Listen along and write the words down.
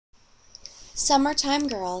Summertime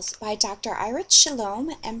Girls by Dr. Iris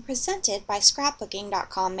Shalom and presented by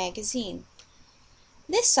Scrapbooking.com magazine.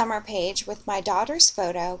 This summer page with my daughter's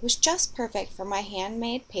photo was just perfect for my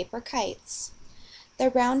handmade paper kites.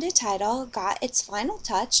 The rounded title got its final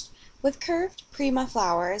touch with curved prima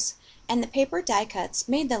flowers, and the paper die cuts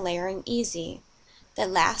made the layering easy. The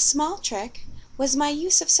last small trick was my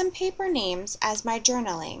use of some paper names as my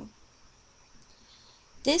journaling.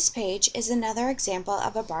 This page is another example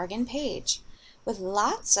of a bargain page, with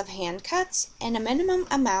lots of hand cuts and a minimum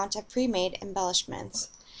amount of pre-made embellishments.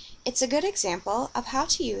 It's a good example of how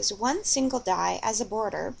to use one single die as a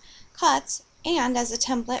border, cuts, and as a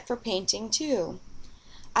template for painting too.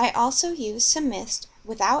 I also used some mist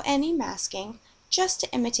without any masking, just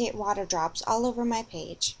to imitate water drops all over my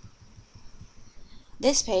page.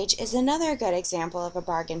 This page is another good example of a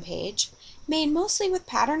bargain page, made mostly with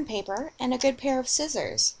pattern paper and a good pair of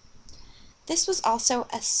scissors. This was also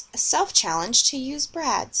a self-challenge to use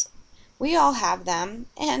brads. We all have them,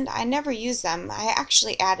 and I never use them. I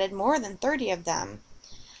actually added more than 30 of them.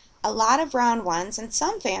 A lot of round ones and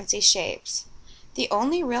some fancy shapes. The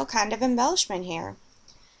only real kind of embellishment here.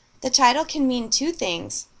 The title can mean two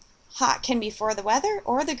things. Hot can be for the weather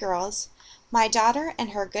or the girls, my daughter and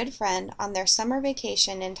her good friend on their summer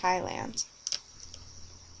vacation in Thailand.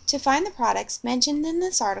 To find the products mentioned in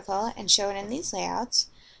this article and shown in these layouts,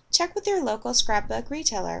 check with your local scrapbook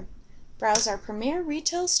retailer. Browse our premier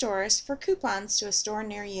retail stores for coupons to a store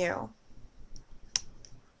near you.